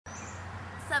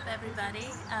up, everybody?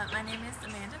 My name is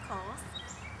Amanda Cowles,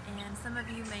 and some of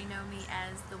you may know me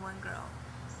as the One Girl.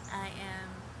 I am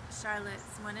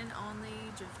Charlotte's one and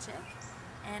only drift chick,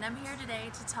 and I'm here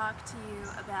today to talk to you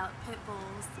about pit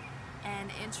bulls and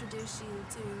introduce you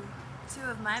to two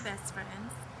of my best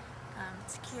friends,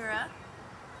 Takira,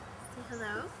 say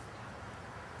hello,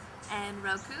 and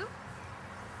Roku,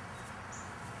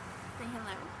 say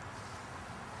hello.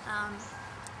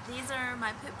 These are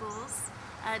my pit bulls.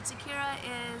 Takira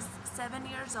is 7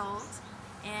 years old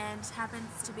and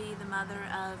happens to be the mother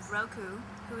of Roku,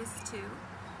 who is 2.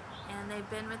 And they've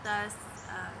been with us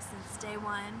since day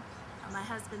one. My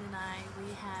husband and I,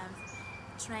 we have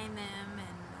trained them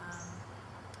and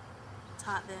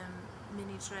taught them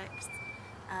many tricks.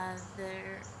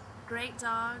 They're great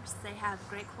dogs. They have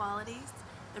great qualities.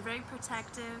 They're very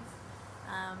protective.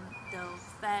 They'll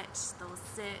fetch, they'll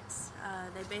sit.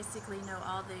 They basically know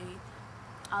all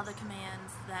the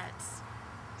commands that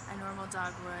a normal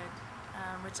dog would,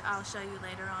 which I'll show you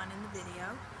later on in the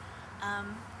video.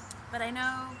 But I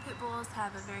know pit bulls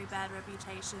have a very bad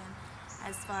reputation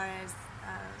as far as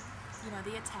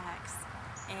the attacks,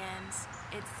 and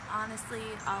it's honestly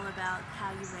all about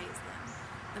how you raise them.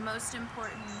 The most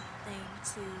important thing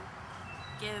to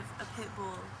give a pit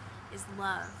bull is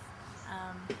love.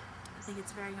 I think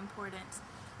it's very important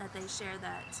that they share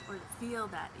that or feel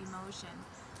that emotion.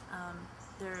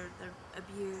 They're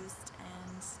abused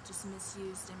and just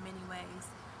misused in many ways,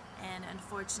 and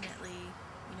unfortunately,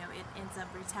 it ends up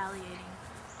retaliating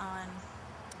on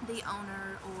the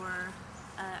owner or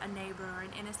a neighbor or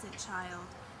an innocent child,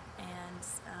 and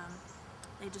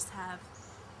they just have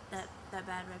that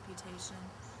bad reputation.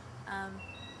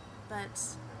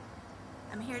 But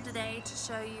I'm here today to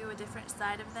show you a different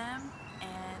side of them,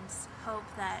 and hope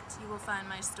that you will find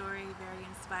my story very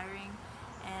inspiring,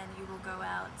 and you will go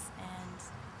out and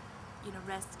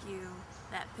rescue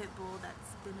that pit bull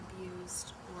that's been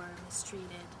abused or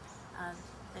mistreated.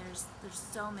 There's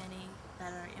so many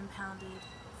that are impounded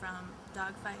from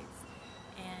dog fights,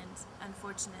 and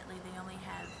unfortunately they only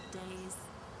have days,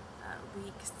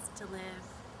 weeks to live,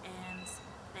 and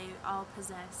they all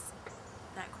possess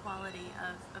that quality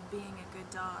of being a good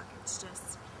dog. It's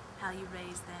just how you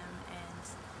raise them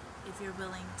and if you're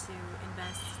willing to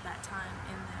invest that time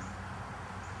in them.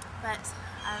 But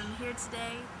I'm here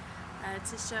today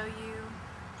to show you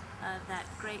that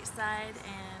great side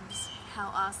and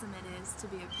how awesome it is to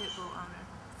be a pit bull owner.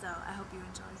 So I hope you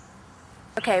enjoy.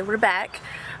 Okay, we're back.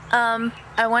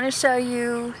 I want to show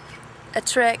you a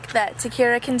trick that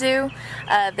Takira can do.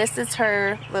 This is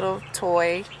her little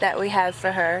toy that we have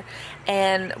for her,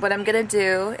 and what I'm gonna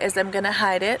do is I'm gonna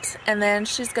hide it and then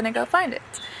she's gonna go find it.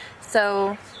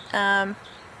 So I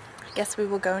guess we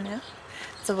will go now.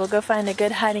 So we'll go find a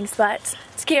good hiding spot.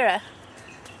 Takira,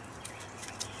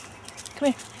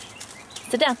 come here.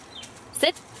 Sit down.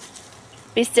 Sit.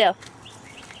 Be still.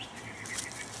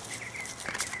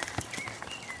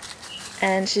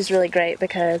 And she's really great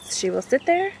because she will sit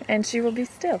there and she will be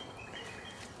still.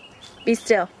 Be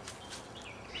still.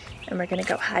 And we're gonna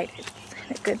go hide it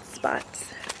in a good spot.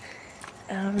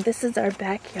 This is our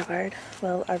backyard.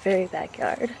 Well, our very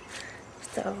backyard.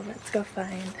 So let's go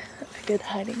find a good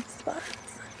hiding spot.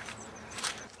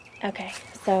 Okay,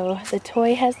 so the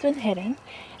toy has been hidden,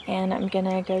 and I'm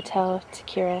gonna go tell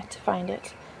Takira to find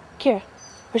it. Kira,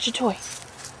 where's your toy?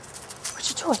 Where's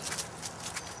your toy?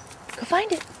 Go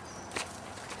find it.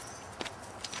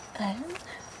 And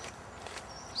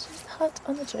she's hot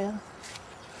on the trail.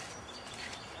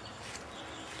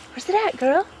 Where's it at,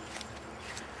 girl?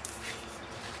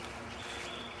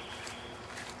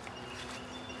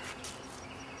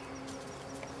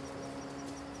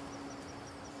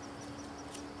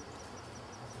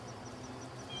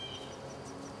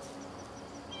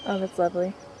 Oh, that's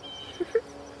lovely.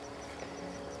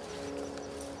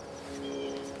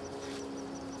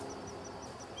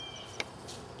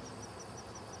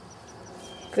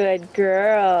 Good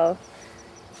girl.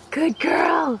 Good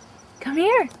girl. Come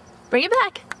here. Bring it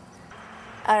back.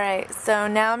 Alright, so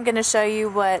now I'm going to show you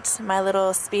what my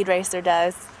little speed racer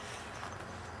does.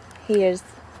 He is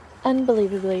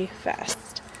unbelievably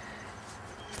fast.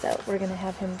 So we're going to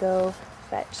have him go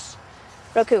fetch.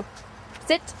 Roku,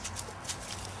 sit.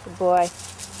 Good boy.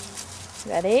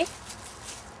 Ready?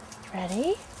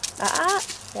 Ready?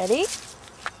 Ready?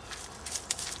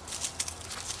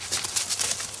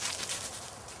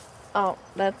 Oh,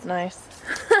 that's nice.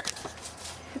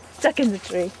 It's stuck in the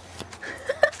tree.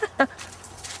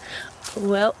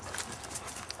 Well,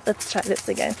 let's try this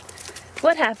again.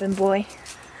 What happened, boy?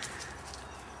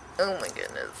 Oh my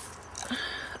goodness.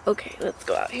 Okay, let's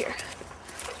go out here.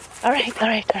 Alright.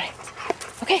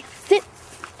 Okay, sit.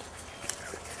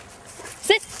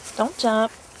 Don't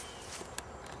jump.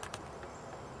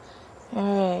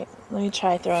 Alright, let me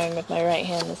try throwing with my right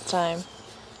hand this time.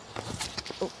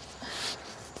 Oh.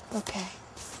 Okay.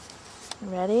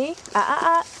 Ready?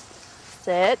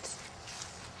 Sit.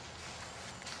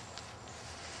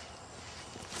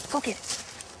 Go get it.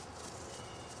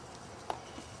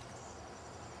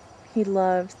 He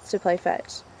loves to play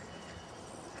fetch.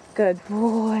 Good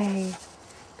boy.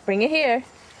 Bring it here.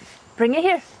 Bring it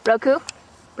here, Roku.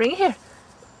 Bring it here.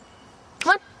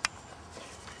 Come on.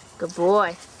 Good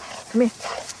boy. Come here.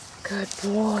 Good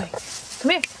boy.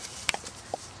 Come here.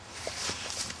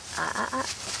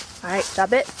 Alright,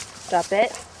 drop it. Drop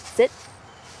it. Sit.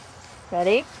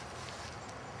 Ready?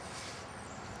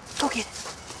 Go get it.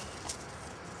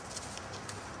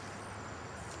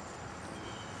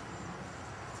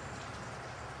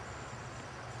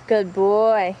 Good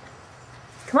boy.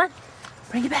 Come on.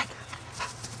 Bring it back.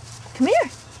 Come here.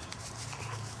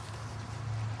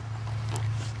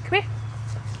 Come here.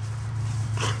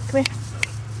 Come here.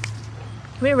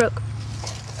 Come here, Rook.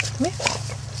 Come here.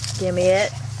 Gimme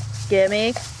it.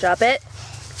 Gimme. Drop it.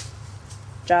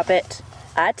 Drop it.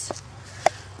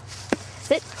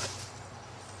 Sit.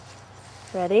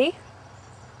 Ready?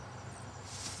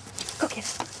 Go get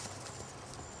it.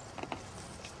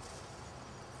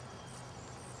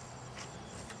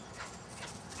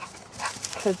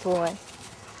 Good boy.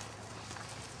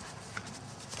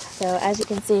 So as you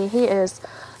can see, he is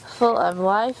full of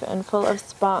life and full of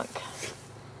spunk.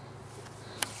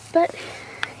 But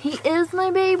he is my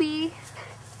baby.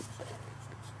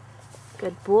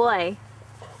 Good boy.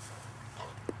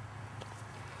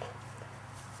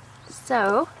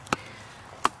 So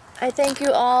I thank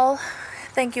you all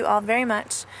very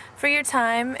much for your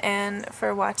time and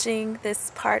for watching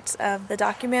this part of the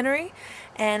documentary,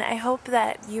 and I hope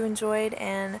that you enjoyed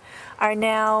and are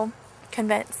now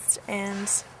convinced and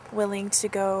willing to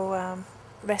go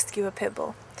rescue a pit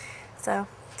bull. So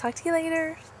talk to you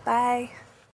later. Bye.